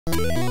If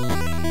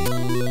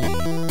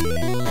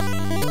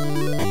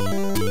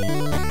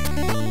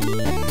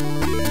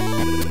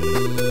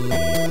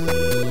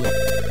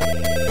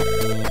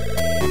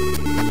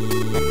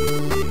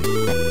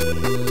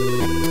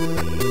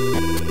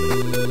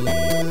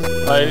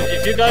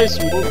you guys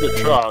move the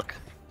truck,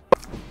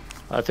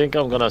 I think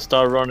I'm gonna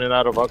start running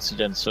out of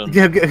oxygen soon.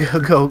 Yeah,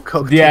 go.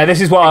 Yeah,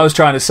 this is what I was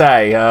trying to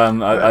say.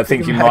 I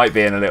think you might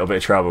be in a little bit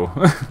of trouble.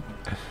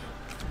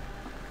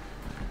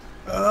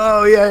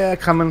 Oh yeah,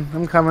 coming.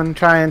 I'm coming.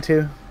 Trying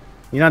to.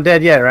 You're not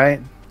dead yet,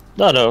 right?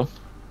 No.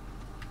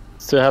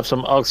 Still have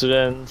some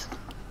oxygen,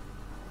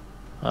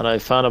 and I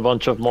found a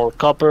bunch of more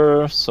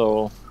copper,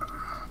 so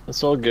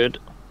it's all good.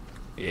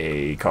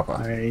 Yay, copper.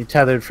 Alright, you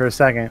tethered for a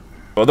second.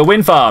 Well, the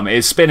wind farm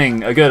is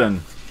spinning a good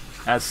one.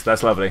 That's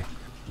lovely.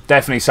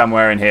 Definitely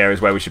somewhere in here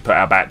is where we should put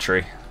our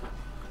battery.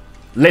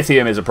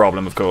 Lithium is a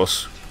problem, of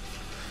course.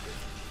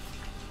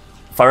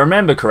 If I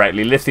remember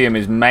correctly, lithium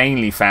is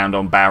mainly found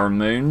on barren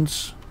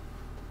moons,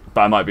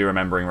 but I might be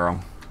remembering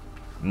wrong.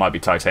 It might be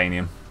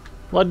titanium.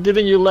 Why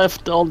didn't you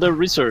left all the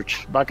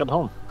research back at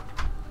home?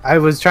 I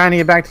was trying to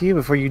get back to you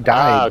before you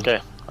died. Ah, okay.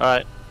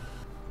 Alright.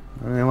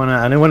 I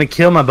didn't want to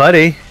kill my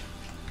buddy.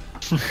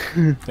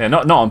 Yeah,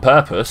 not on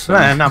purpose.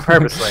 No, not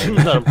purposely.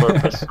 Not on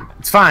purpose.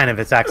 It's fine if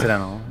it's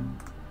accidental.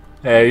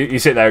 Yeah, you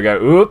sit there and go,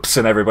 oops,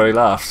 and everybody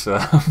laughs. So.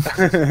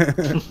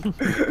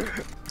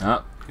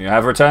 Oh, you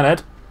have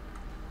returned.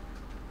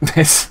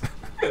 This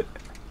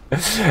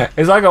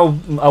it's like a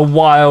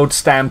wild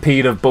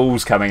stampede of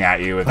balls coming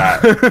at you with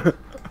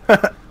that.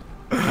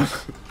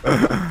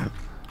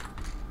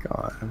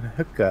 God,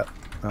 hook up.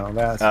 Oh,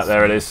 that's...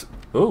 There it is.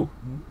 Ooh.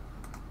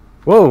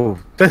 Whoa,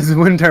 this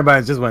wind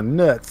turbine just went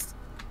nuts.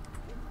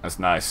 That's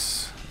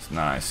nice. That's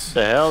nice.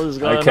 The hell is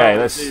going on? Okay,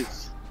 with let's...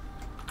 this?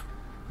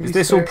 Is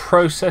this all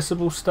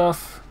processable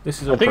stuff?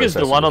 This is all I think it's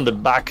the one processable. on the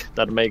back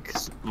that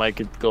make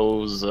it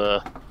goes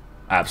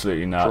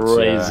absolutely nuts.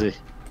 crazy.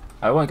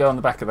 I won't go on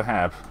the back of the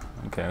hab.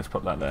 Okay, let's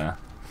pop that there.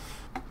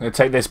 I'm going to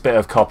take this bit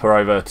of copper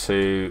over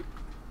to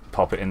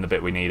pop it in the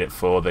bit we need it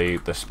for, the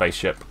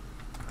spaceship.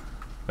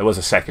 There was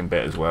a second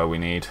bit as well we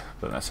need,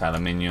 but that's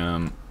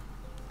aluminium.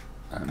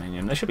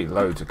 Aluminium. There should be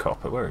loads of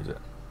copper. Where is it?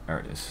 There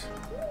it is.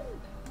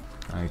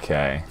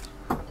 Okay.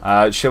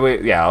 Shall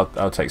we... Yeah,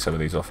 I'll take some of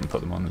these off and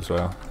put them on as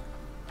well.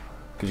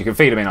 Because you can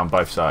feed them in on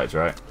both sides,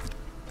 right?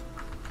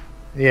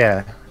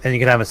 Yeah, and you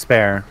can have a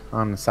spare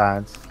on the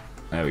sides.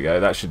 There we go.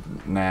 That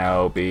should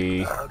now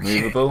be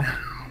movable.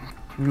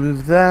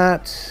 Move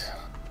that.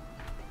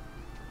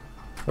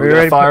 We're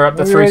going to fire up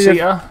the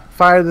three-seater?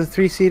 Fire the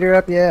three-seater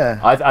up, yeah.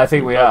 I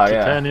think we are,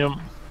 yeah.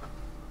 Titanium.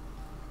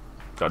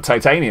 Got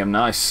titanium.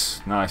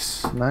 Nice.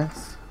 Nice.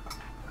 Nice.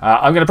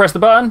 I'm going to press the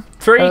button.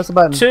 3, Press the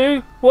button.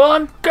 2,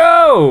 1,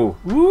 go!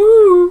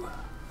 Woo!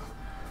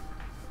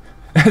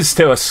 There's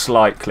still a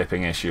slight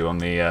clipping issue on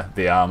the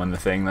arm and the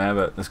thing there,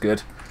 but that's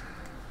good.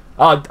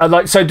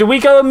 So do we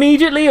go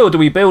immediately, or do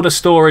we build a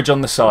storage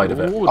on the side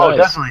of it? Ooh, Oh, nice.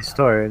 definitely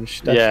storage.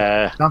 Definitely.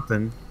 Yeah.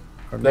 Something.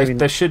 Or maybe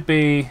There should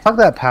be... plug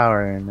that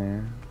power in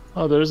there.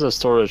 Oh, there is a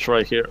storage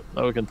right here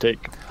that we can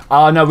take.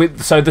 Oh, no,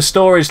 so the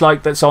storage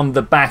that's on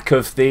the back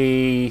of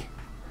the...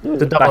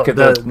 The back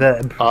double,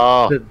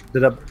 of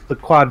the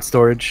quad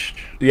storage.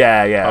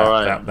 Yeah, All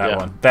right, that yeah.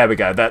 one. There we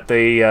go.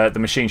 The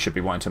machine should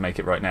be wanting to make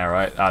it right now,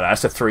 right? Oh,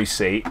 that's a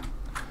 3-seat.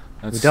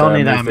 Let's We don't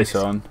need move that this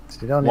much. on.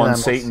 We don't need One that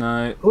seat,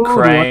 much. no. Ooh,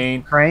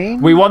 Crane.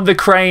 Crane? We want the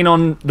crane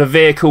on the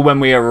vehicle when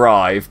we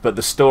arrive, but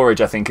the storage,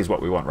 I think, is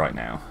what we want right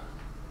now.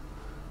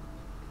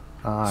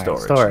 Alright,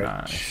 Storage.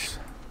 Nice.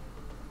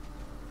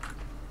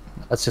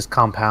 That's just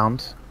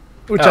compound.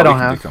 Which Oh, I don't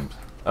we can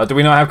have. do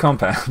we not have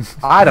compound?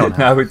 I don't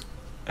have.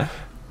 No,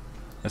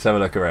 let's have a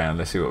look around.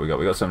 Let's see what we got.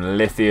 We got some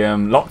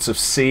lithium, lots of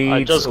seeds.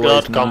 I just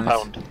always got nice.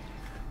 compound.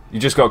 You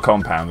just got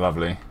compound,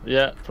 lovely.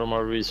 Yeah, from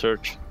our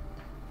research.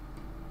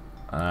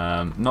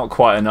 Not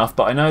quite enough,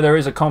 but I know there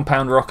is a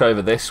compound rock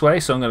over this way,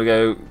 so I'm going to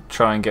go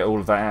try and get all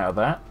of that out of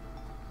that.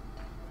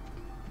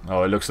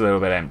 Oh, it looks a little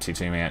bit empty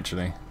to me,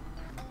 actually.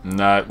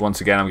 No,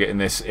 once again, I'm getting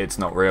this it's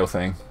not real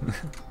thing.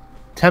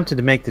 Tempted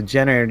to make the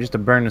generator just to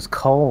burn this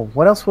coal.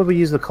 What else would we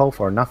use the coal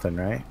for? Nothing,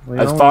 right?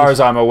 As far as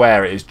I'm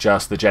aware, it is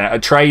just the generator.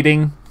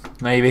 Trading,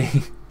 maybe?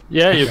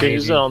 Yeah, you can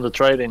use it on the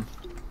trading.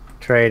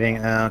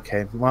 Trading.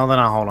 Okay. Well, then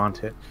I'll hold on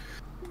to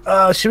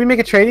it. Should we make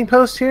a trading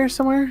post here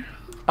somewhere?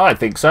 I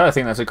think so. I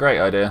think that's a great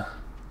idea.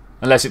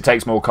 Unless it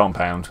takes more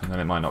compound, then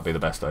it might not be the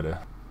best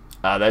idea.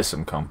 Ah, there's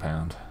some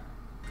compound.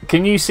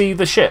 Can you see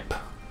the ship?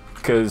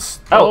 Because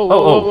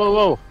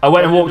Whoa. I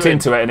went and walked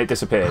into it and it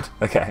disappeared.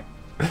 Okay,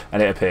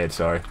 and it appeared.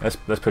 Sorry. Let's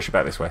push it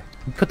back this way.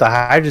 Put the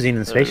hydrazine in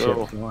the There we spaceship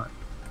go. if you want.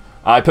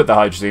 I put the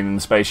hydrazine in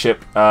the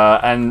spaceship,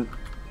 and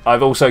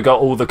I've also got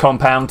all the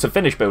compound to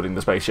finish building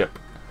the spaceship,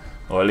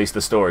 or at least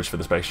the storage for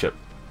the spaceship.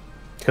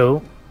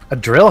 Cool. A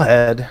drill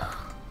head.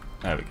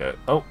 There we go.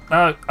 Oh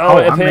no! Oh,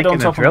 it I'm appeared making on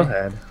top a drill of me.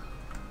 head.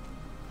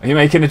 Are you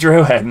making a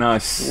drill head?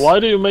 Nice. Why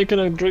are you making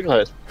a drill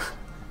head?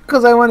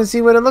 Because I want to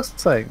see what it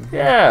looks like.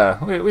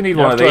 Yeah, we need You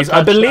one have of to these.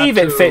 I attach believe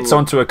that it fits to-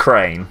 onto a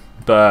crane,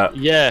 but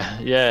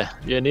yeah.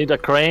 You need a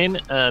crane,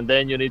 and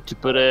then you need to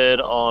put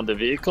it on the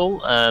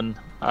vehicle. And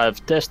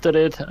I've tested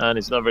it, and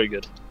it's not very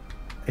good.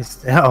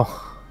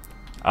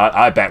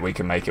 I bet we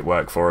can make it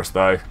work for us,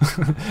 though.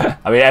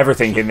 I mean,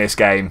 everything in this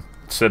game,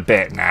 it's a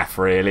bit naff,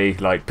 really,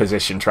 like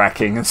position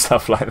tracking and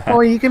stuff like that.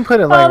 Oh, you can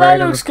put it like that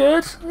right looks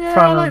good. Yeah,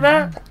 I like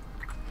that.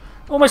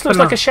 Almost looks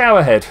like a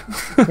shower head.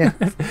 Yeah.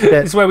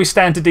 This is where we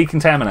stand to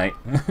decontaminate.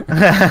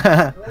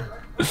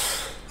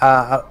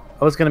 I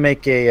was gonna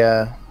make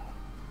a.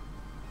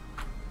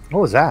 What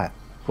was that?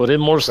 Put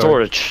in more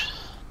storage.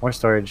 More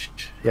storage.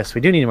 Yes,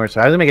 we do need more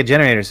storage. I was gonna make a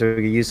generator so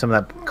we could use some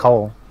of that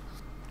coal.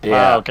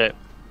 Yeah. Okay.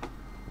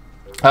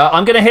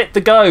 I'm gonna hit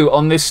the go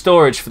on this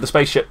storage for the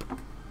spaceship.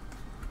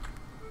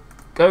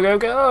 Go, go,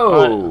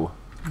 go!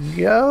 Right.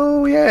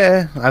 Go,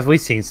 yeah. Have we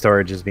seen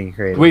storages being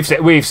created?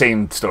 We've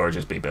seen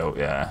storages be built,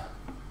 yeah.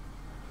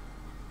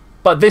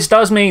 But this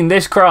does mean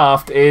this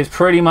craft is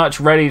pretty much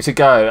ready to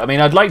go. I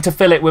mean, I'd like to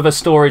fill it with a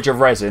storage of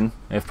resin,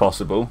 if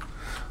possible.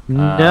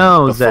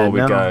 No, Zed,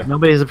 go.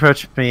 Nobody's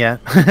approached me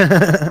yet.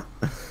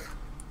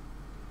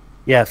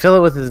 Yeah, fill it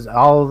with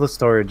all the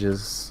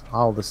storages.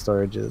 All the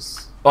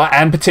storages.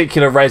 And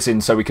particular resin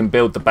so we can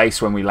build the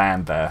base when we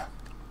land there.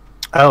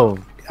 Oh,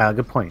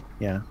 good point.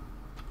 Yeah.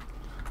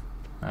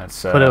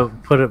 That's put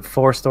it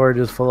 4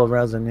 storages full of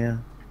resin. Yeah.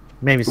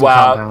 Maybe some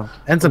compound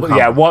and some.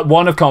 Yeah,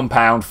 1 of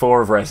compound,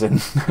 4 of resin.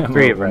 3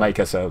 of resin. Make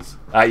ourselves.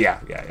 Yeah.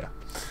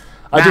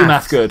 I do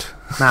math good.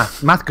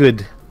 Math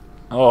good.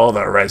 Oh,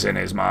 the resin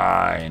is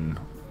mine.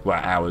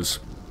 Well, ours.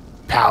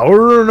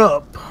 Powering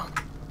up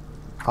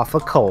off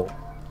of coal.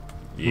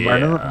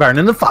 Yeah.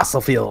 Burning the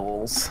fossil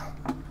fuels.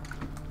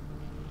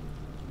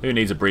 Who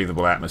needs a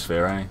breathable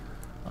atmosphere, eh?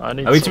 I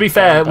mean, to be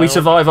fair, we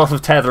survive off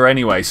of tether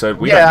anyway, so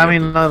we I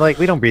mean, like,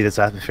 we don't breathe this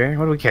atmosphere.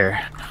 What do we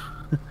care?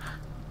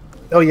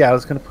 Oh yeah, I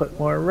was gonna put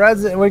more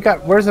resin.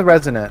 Where's the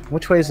resin at?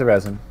 Which way is the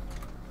resin?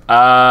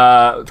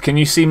 Can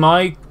you see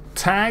my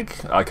tag?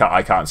 I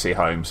can't see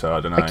home, so I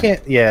don't know. I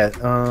can't. Yeah.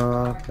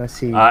 I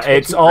see.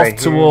 It's off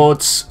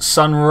towards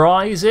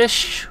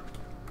sunrise-ish.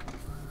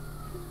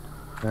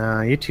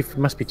 You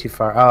must be too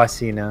far. Oh, I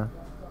see you now.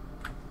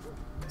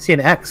 I see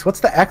an X.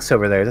 What's the X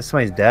over there? Is that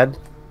somebody's dead?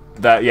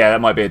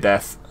 That might be a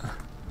death.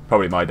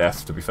 Probably my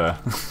death, to be fair.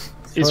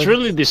 It's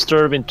really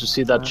disturbing to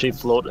see that ship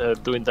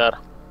float doing that.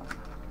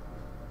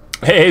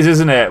 It is,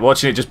 isn't it?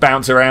 Watching it just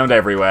bounce around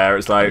everywhere.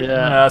 It's like,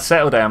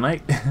 settle down,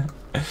 mate.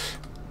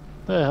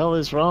 The hell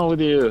is wrong with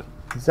you?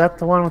 Is that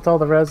the one with all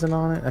the resin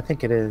on it? I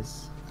think it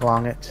is.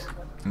 Along it.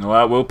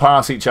 Well, we'll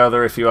pass each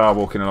other if you are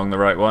walking along the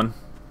right one.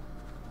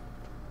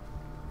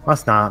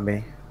 Must not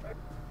be.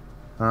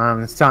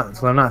 It's not.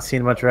 So I'm not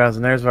seeing much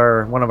resin. There's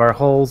one of our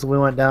holes we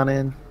went down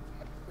in.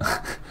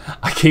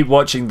 I keep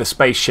watching the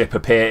spaceship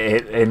appear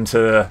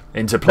into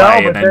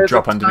play and then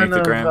drop underneath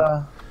the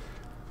ground.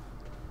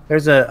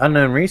 There's an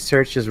unknown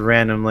research just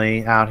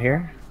randomly out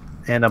here,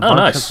 and a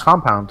bunch of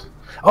compound.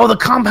 Oh, the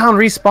compound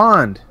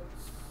respawned.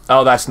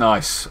 Oh, that's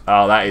nice.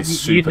 Oh, that is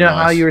super nice. You know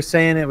how you were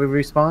saying it would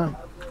respawn?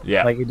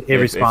 Yeah. Like it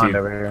respawned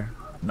over here.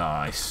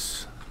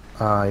 Nice.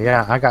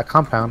 Yeah, I got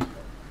compound.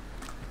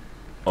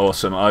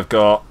 Awesome. I've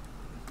got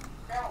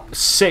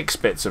 6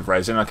 bits of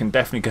resin. I can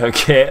definitely go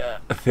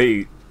get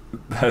the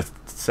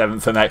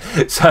 7th and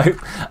 8th. So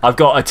I've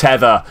got a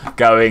tether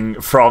going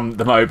from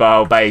the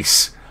mobile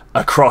base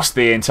across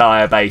the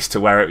entire base to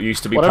where it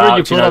used to be Whatever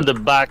parked. you put on the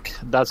back,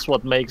 that's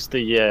what makes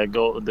the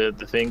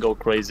the thing go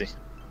crazy.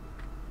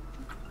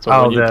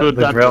 So when you put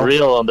that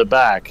drill on the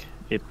back,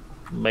 it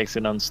makes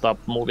it non-stop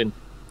moving.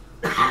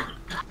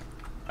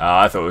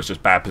 I thought it was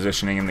just bad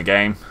positioning in the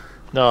game.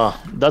 No,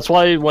 that's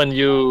why when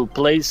you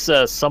place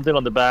something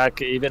on the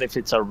back, even if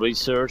it's a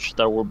research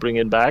that will bring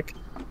it back,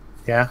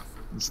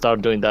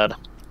 start doing that.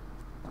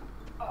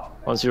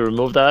 Once you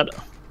remove that,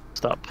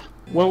 stop.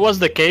 Where was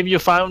the cave you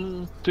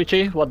found,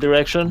 Twitchy? What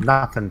direction?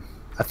 Nothing.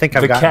 I think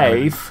I've got the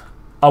cave.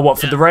 Oh, what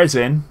for the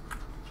resin?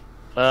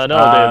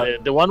 No,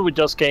 the one we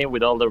just came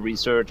with all the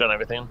research and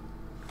everything.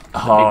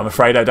 Oh, I'm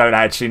afraid I don't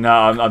actually know.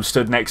 I'm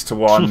stood next to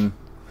one,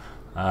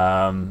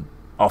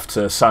 off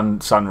to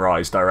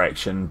sunrise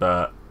direction,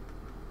 but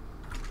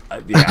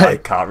I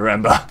can't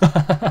remember.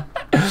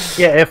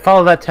 Yeah,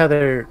 follow that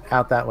tether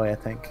out that way, I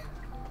think.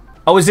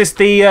 Oh, is this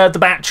the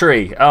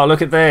battery? Oh,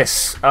 look at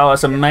this. Oh,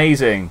 that's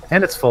amazing.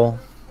 And it's full.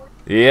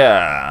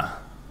 Yeah.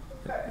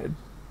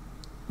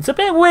 It's a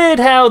bit weird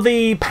how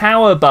the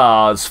power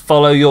bars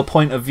follow your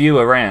point of view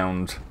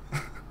around.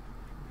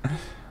 I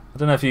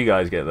don't know if you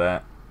guys get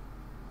that.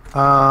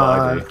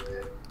 I do.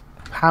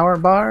 Power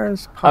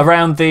bars?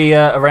 Around the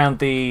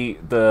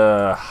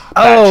battery.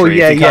 Oh,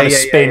 yeah, you kind of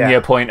spin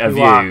your point of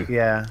view.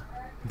 Yeah.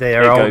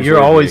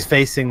 You're always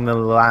facing the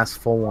last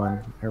full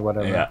one or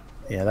whatever. Yeah.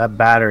 Yeah, that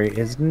battery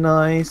is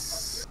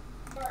nice.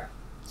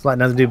 It's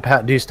letting us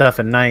do stuff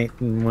at night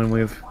when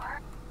we've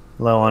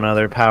low on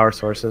other power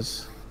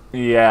sources.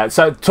 Yeah,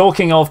 so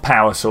talking of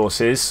power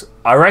sources,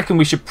 I reckon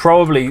we should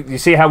probably... You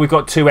see how we've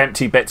got 2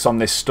 empty bits on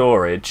this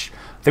storage?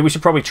 I think we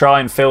should probably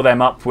try and fill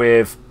them up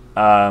with...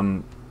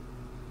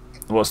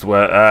 what's the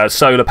word?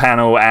 Solar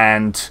panel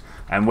and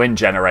and wind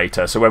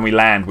generator, so when we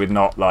land, we're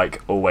not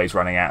like always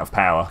running out of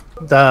power.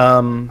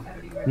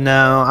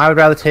 No, I would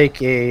rather take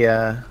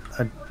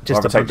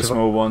just take the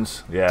small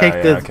ones. Yeah,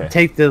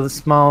 take the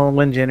small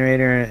wind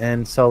generator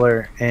and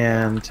solar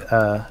and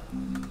a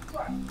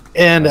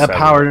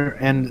power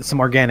and some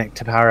organic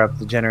to power up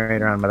the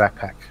generator on my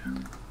backpack.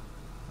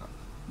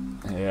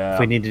 Yeah. If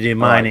we need to do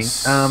mining. Right,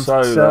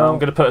 so I'm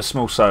going to put a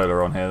small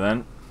solar on here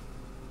then.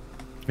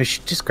 We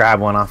should just grab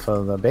one off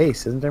of the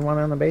base. Isn't there one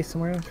on the base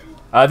somewhere?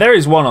 There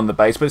is one on the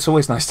base, but it's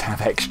always nice to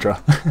have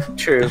extra.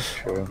 True.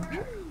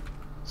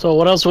 So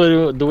what else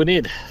do we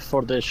need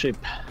for the ship?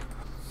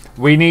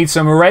 We need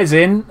some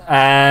resin,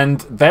 and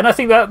then I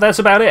think that's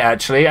about it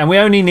actually. And we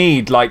only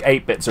need like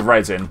 8 bits of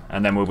resin,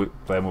 and then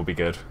we'll be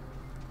good.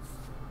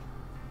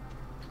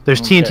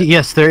 There's TNT.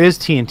 Yes, there is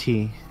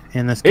TNT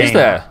in this game. Is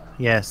there?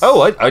 Yes.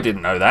 Oh, I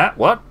didn't know that.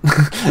 What?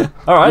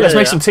 All right, let's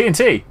make some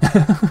TNT.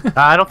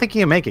 I don't think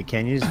you can make it,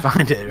 can you? Just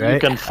find it, right? You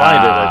can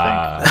find it,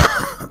 I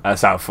think.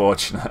 That's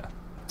unfortunate.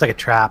 It's like a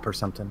trap or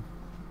something.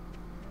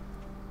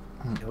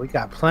 We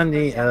got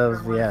plenty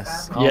of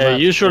Yeah,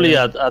 usually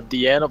at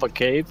the end of a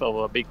cave, of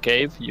a big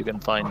cave, you can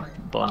find a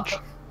bunch.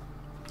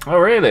 Oh,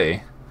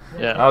 really?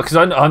 Yeah. Oh, because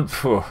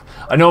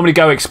I normally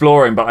go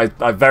exploring, but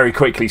I very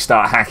quickly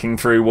start hacking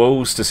through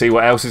walls to see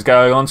what else is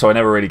going on, so I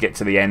never really get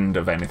to the end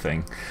of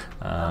anything.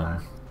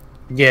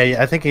 Yeah,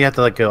 I think you have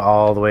to like go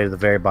all the way to the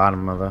very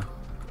bottom of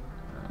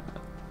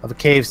a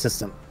cave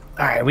system.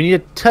 All right, we need a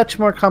touch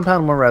more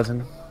compound, more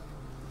resin.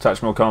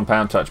 Touch more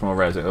compound, touch more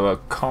resin. Well,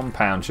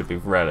 compound should be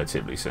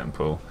relatively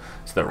simple.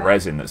 It's the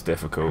resin that's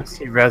difficult. I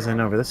see resin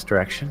over this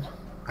direction.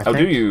 I think.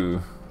 Do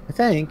you? I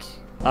think.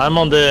 I'm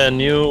on the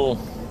new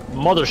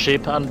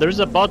mothership, and there's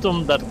a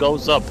button that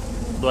goes up.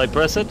 Do I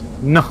press it?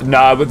 No.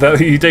 No, but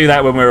you do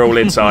that when we're all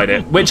inside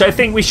it, which I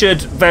think we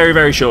should very,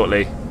 very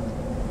shortly.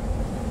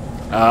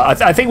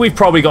 I think we've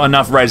probably got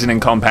enough resin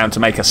and compound to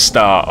make a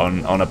start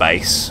on a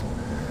base.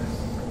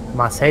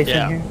 Am I safe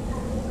in here?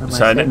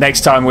 So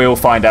next time we all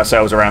find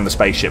ourselves around the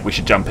spaceship, we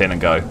should jump in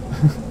and go.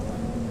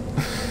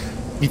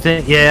 You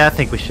think? Yeah, I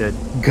think we should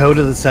go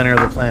to the center of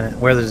the planet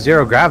where there's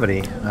 0 gravity.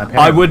 Apparently.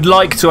 I would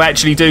like to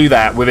actually do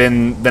that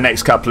within the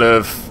next couple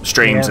of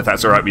streams, if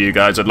that's all right with you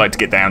guys. I'd like to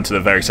get down to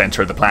the very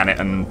center of the planet,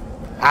 and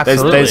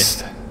absolutely,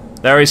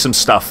 there is some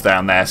stuff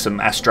down there, some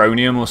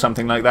astronium or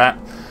something like that.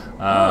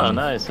 Oh,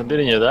 nice! I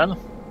didn't know that.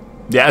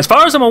 Yeah, as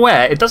far as I'm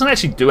aware, it doesn't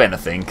actually do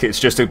anything. It's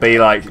just to be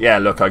like, yeah,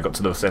 look, I got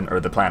to the center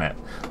of the planet.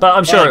 But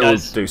I'm sure it will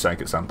do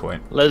something at some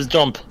point. Let's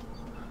jump.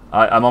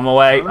 I'm on my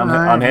way. I'm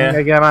here. I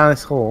gotta get out of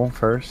this hole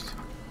first.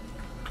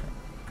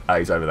 Oh,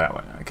 he's over that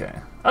way. Okay.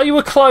 Oh, you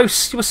were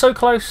close. You were so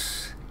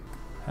close.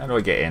 How do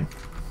I get in?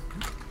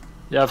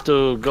 You have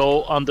to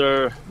go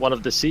under one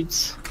of the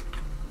seats.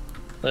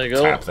 There you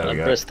go. Tab, there we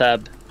go. Press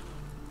tab.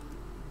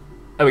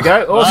 There we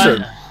go.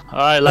 Awesome.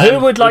 All right, who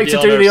would like to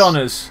do the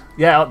honors?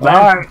 Yeah, all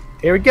right.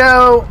 Here we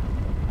go.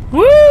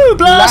 Woo!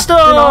 Blast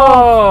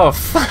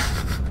off!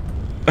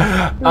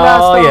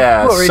 Oh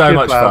yeah, so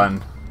much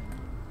fun.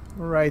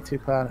 Right to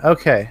cloud.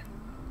 Okay.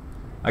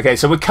 Okay,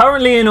 so we're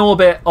currently in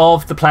orbit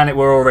of the planet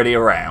we're already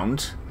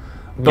around.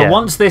 But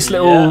once this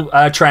little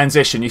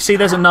transition, you see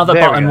there's another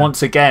button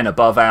once again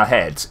above our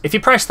heads. If you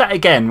press that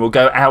again, we'll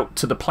go out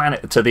to the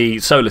planet, to the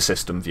solar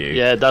system view.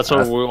 Yeah, that's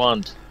what we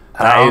want.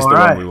 That is the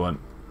one we want.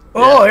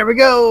 Oh, here we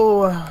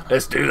go.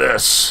 Let's do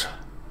this.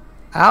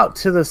 Out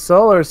to the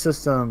solar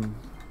system.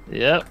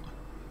 Yep.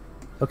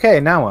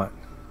 Okay, now what?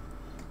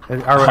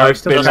 Are we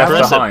still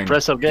behind?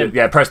 Press again.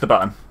 Yeah, press the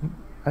button.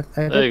 I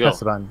did press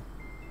the button.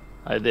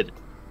 I did it.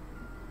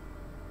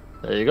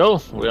 There you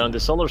go. We're on the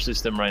solar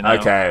system right now.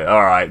 Okay,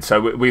 all right. So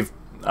we've.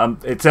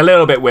 It's a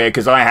little bit weird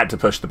because I had to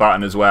push the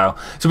button as well.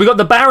 So we've got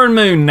the barren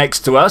moon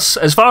next to us.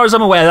 As far as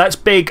I'm aware, that's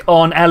big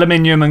on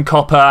aluminium and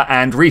copper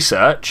and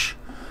research.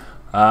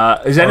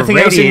 Is anything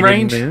else in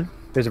range? Moon.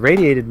 There's a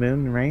radiated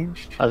moon in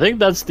range. I think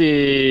that's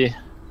the...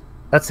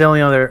 That's the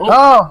only other...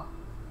 Oh!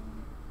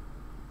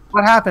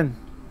 What happened?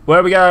 Where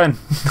are we going?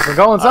 We're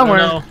going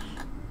somewhere.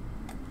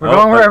 We're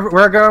going wherever.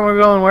 We're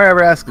going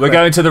wherever. We're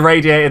going to the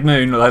radiated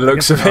moon. By the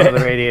looks of it.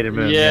 The radiated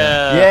moon.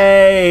 Yeah.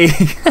 Yay!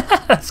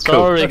 That's cool.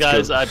 Sorry, That's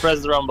guys. cool. I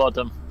pressed the wrong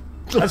button.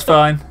 That's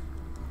fine.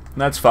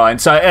 That's fine.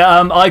 So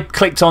I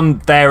clicked on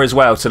there as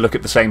well to look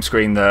at the same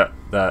screen that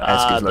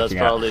Esk is looking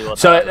at.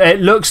 So it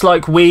looks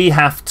like we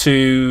have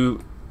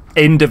to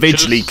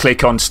individually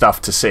click on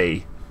stuff to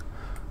see.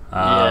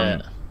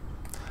 Yeah.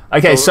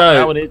 Okay, so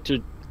now we need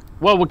to.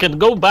 Well, we can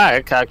go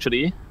back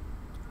actually.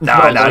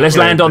 No, let's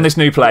land on this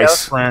new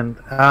place. Yeah,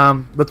 let's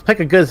land. Let's pick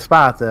a good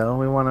spot though.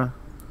 We want to.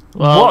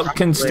 Well, what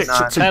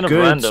constitutes a good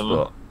random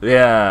spot?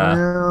 Yeah.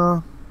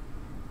 Well,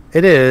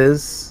 it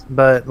is,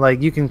 but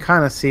like you can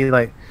kind of see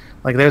like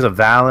there's a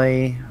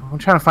valley. I'm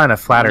trying to find a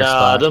flatter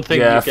spot. I don't think.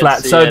 Yeah, you can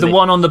flat. see So any. the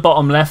one on the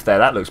bottom left there,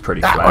 that looks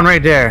pretty flat. That one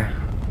right there.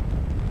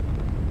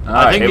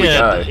 I think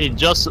it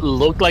just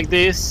looked like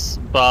this,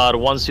 but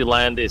once you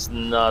land, it's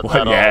not.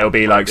 Well, yeah, it'll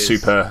be like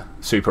super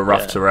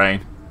rough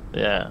terrain.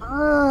 Yeah.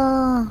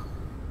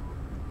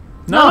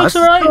 No, it looks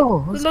alright.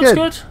 It looks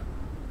good.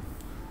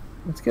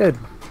 It's good.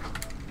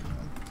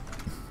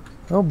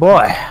 Oh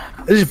boy,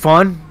 This is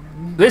fun.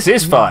 This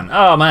is fun.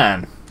 Oh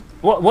man.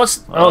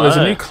 What's? Oh, there's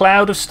a new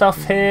cloud of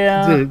stuff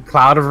here. There's a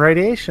cloud of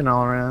radiation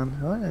all around.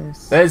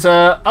 Nice. There's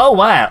a. Oh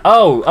wow.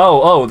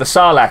 Oh. The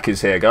Sarlacc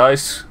is here,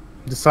 guys.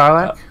 The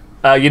Sarlacc.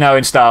 You know,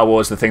 in Star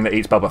Wars, the thing that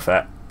eats Boba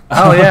Fett.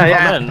 Oh yeah,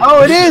 yeah.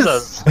 Oh, it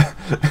is.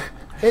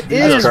 It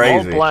is a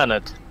crazy. small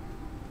planet.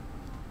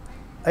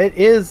 It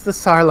is the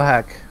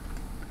Sarlacc.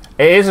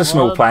 It is a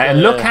small planet,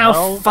 and look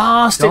how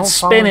fast it's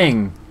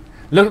spinning.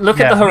 Look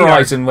at the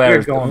horizon where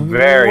it's going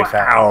very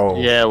fast.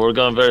 Yeah, we're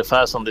going very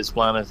fast on this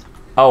planet.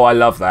 Oh, I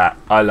love that.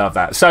 I love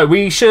that. So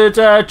we should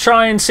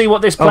try and see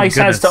what this place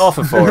has to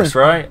offer for us,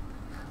 right?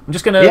 I'm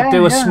just gonna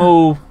do a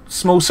small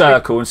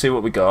circle and see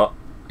what we got.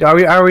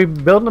 Are we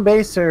building a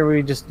base, or are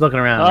we just looking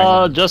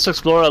around? Just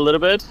explore a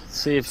little bit.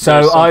 See if.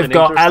 So I've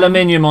got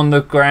aluminium on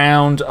the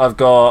ground. I've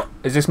got,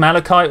 is this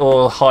malachite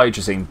or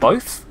hydrazine?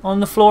 Both on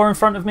the floor in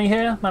front of me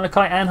here.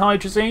 Malachite and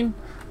hydrazine.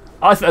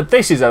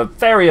 This is a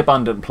very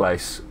abundant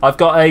place. I've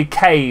got a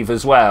cave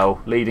as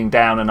well, leading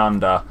down and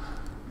under,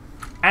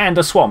 and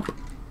a swamp.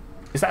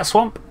 Is that a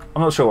swamp?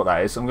 I'm not sure what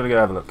that is. I'm gonna go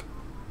have a look.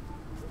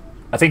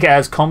 I think it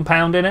has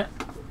compound in it.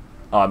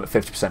 Oh, I'm at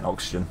 50%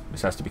 oxygen.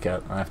 This has to be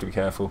I have to be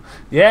careful.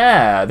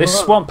 Yeah, this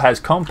swamp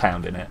has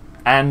compound in it,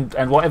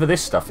 and whatever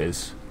this stuff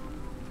is.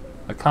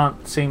 I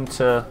can't seem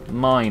to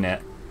mine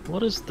it.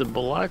 What is the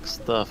black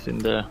stuff in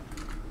there?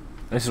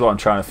 This is what I'm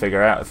trying to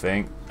figure out, I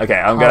think. Okay,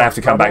 I'm going to have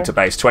to come back to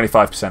base.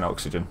 25%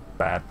 oxygen.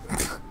 Bad.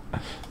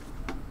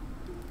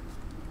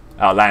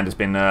 Our land has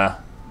been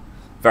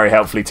very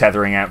helpfully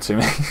tethering out to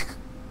me.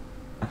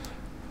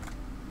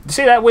 You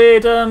see that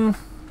weird... I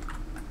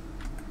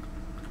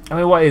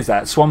mean, what is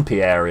that?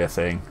 Swampy area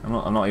thing?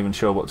 I'm not even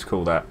sure what to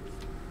call that.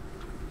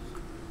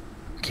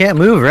 Can't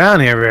move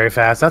around here very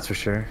fast, that's for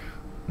sure.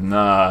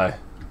 No.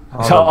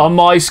 So on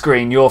my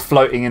screen, you're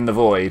floating in the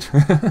void.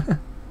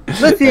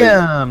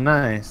 Lithium,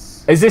 nice.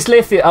 Is this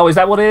lithium? Oh, is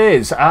that what it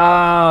is?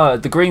 Ah,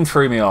 the green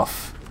threw me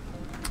off.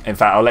 In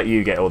fact, I'll let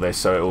you get all this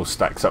so it all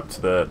stacks up to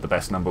the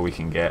best number we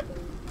can get.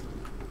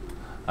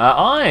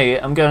 I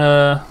am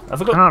gonna... I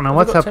don't know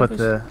what's up with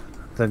the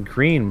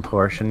green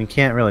portion. You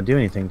can't really do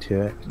anything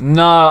to it.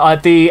 No,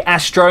 the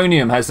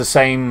Astronium has the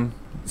same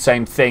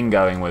thing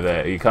going with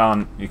it. You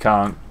can't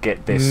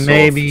get this.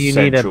 Maybe you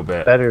need a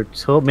bit. better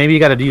tool. Maybe you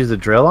got to use the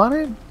drill on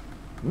it.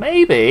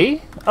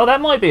 Maybe. Oh, that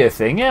might be a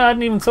thing. Yeah, I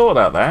hadn't even thought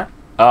about that.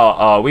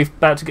 Oh, we're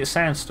about to get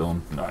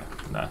sandstorm. No.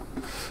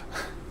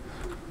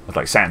 It's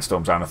like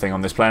sandstorms aren't a thing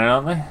on this planet,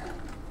 aren't they?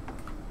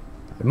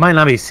 It might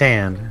not be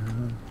sand.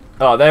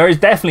 Oh, there is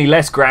definitely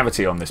less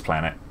gravity on this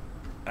planet.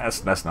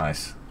 That's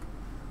nice.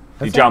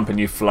 You jump and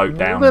you float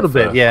down a little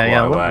bit, yeah,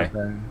 a little way. bit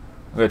there. I'm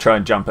gonna try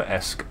and jump at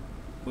Esk.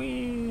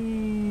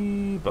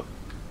 Whee, but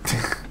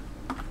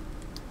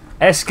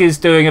Esk is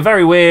doing a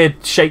very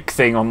weird shake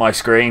thing on my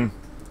screen.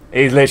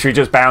 He's literally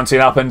just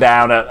bouncing up and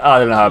down at, I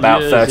don't know,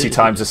 about 30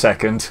 times a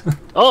second.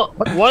 Oh,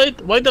 why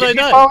did I die? Did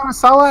you fall on a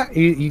Sarlacc?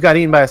 You got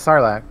eaten by a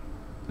Sarlacc.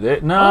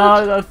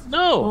 No.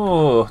 No.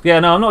 Oh, yeah,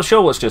 no, I'm not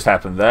sure what's just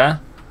happened there.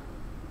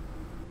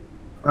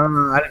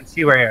 I didn't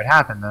see where it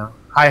happened though.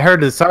 I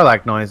heard the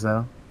Sarlacc noise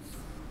though.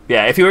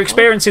 Yeah, if you're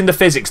experiencing the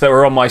physics that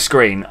were on my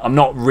screen, I'm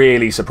not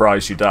really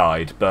surprised you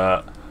died,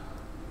 but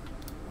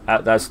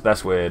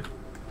that's weird.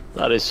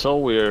 That is so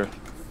weird.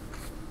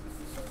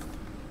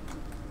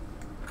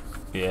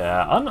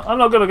 Yeah, I'm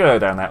not gonna go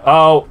down that.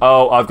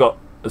 Oh, I've got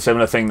a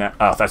similar thing that.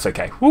 Oh, that's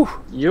okay. Whew.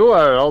 You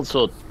are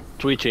also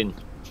twitching.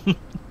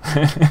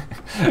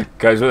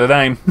 Goes with the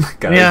name.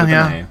 Goes with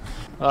the name.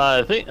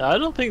 I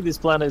don't think this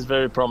planet is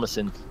very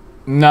promising.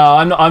 No,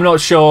 I'm not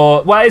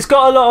sure. Well, it's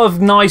got a lot of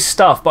nice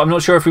stuff, but I'm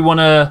not sure if we want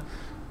to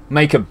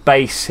make a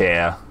base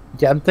here.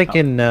 Yeah, I'm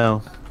thinking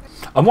no.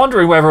 I'm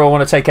wondering whether I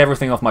want to take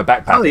everything off my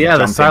backpack. Oh yeah,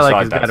 the and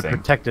Sarlacc has got a thing.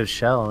 protective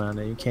shell around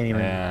it. You can't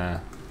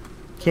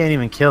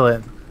even kill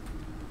it.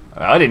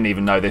 I didn't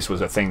even know this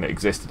was a thing that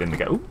existed in the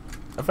game. Ooh,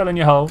 I fell in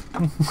your hole.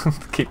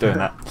 Keep doing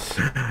that.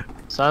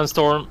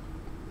 Sandstorm.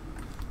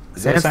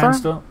 Is it a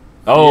sandstorm?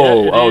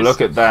 Oh, yeah, look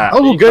at that.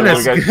 Oh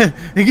goodness! I'm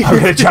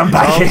gonna jump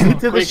back in.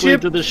 To the ship.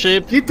 To the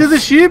ship. Get to the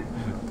ship.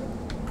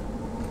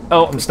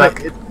 Oh, I'm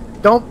stuck.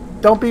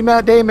 Don't be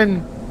Matt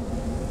Damon.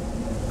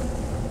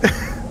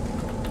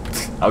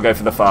 I'll go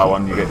for the far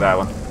one. You get that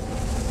one.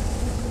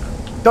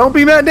 Don't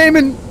be Matt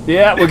Damon.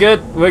 Yeah, we're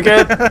good. We're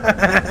good.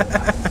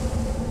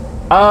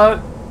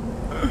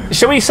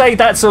 Shall we say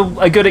that's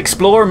a good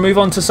explore and move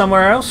on to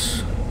somewhere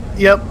else?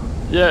 Yep.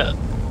 Yeah.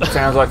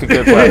 Sounds like a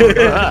good plan.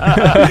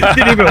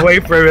 Didn't even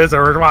wait for his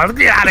response.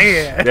 Get out of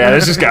here. Yeah,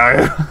 let's just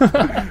go.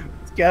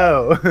 Let's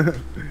go.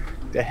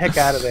 The heck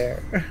out of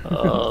there.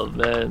 Oh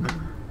man.